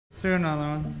do another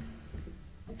one.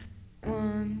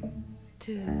 1,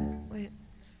 2, wait.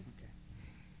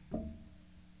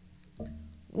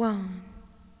 1,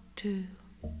 2,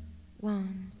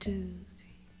 1, 2, 3.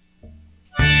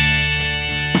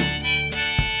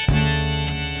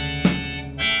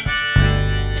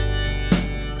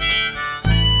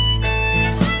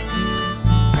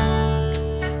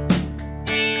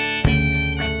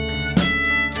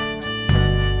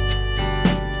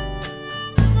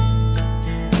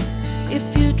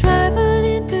 If you're driving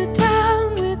into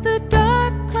town with a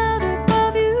dark cloud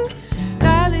above you,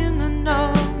 dialing the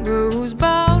number who's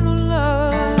bound to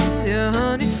love you,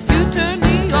 honey, you turn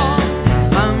me on.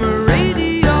 I'm a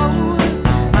radio,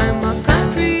 I'm a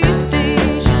country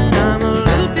station, I'm a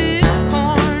little bit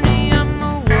corny, I'm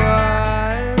a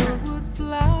wildwood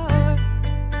flower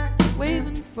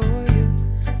waving for you,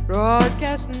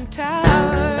 broadcasting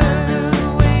tower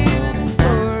waving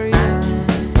for you.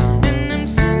 And I'm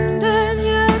sending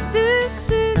you this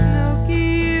signal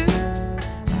key.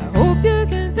 I hope you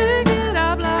can pick it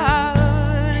up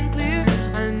loud and clear.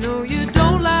 I know you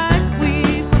don't like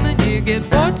weak women, you get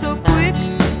bored so quick.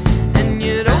 And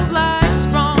you don't like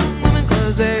strong women,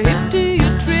 'cause they're hip to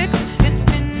your tricks. It's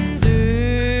been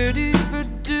dirty for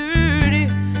dirty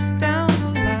down the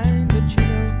line, but you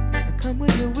know I come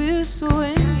with your whistle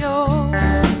and your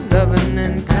loving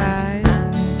and kind.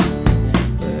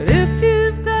 But if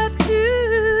you've got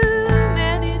too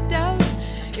many doubts,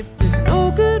 if there's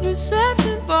no good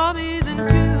reception for me, then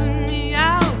tune me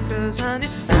out. 'Cause honey,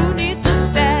 who needs a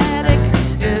static?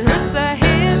 It hurts the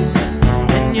head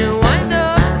and you wind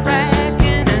up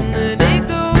cracking, and the day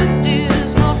goes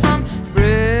dismal from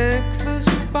breakfast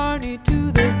Barney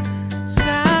to the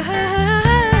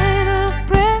sign of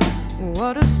prayer.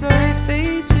 What a sorry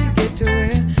face you get to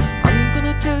wear. I'm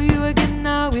gonna tell you again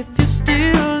now, if you're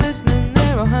still listening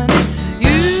there, oh honey,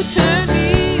 you turn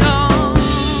me on.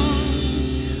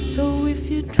 So if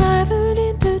you're driving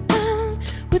into town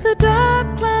with a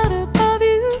dark cloud above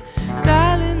you,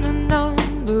 dialing the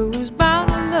number who's bound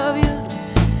to love you.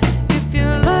 If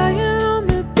you're lying on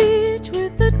the beach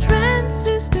with the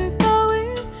transistor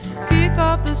going, kick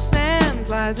off the sand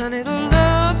flies, honey, the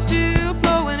love's still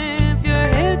flowing. If your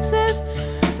head says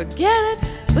forget it,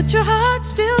 but your heart's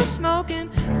still smoking,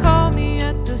 call me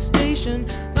at the station.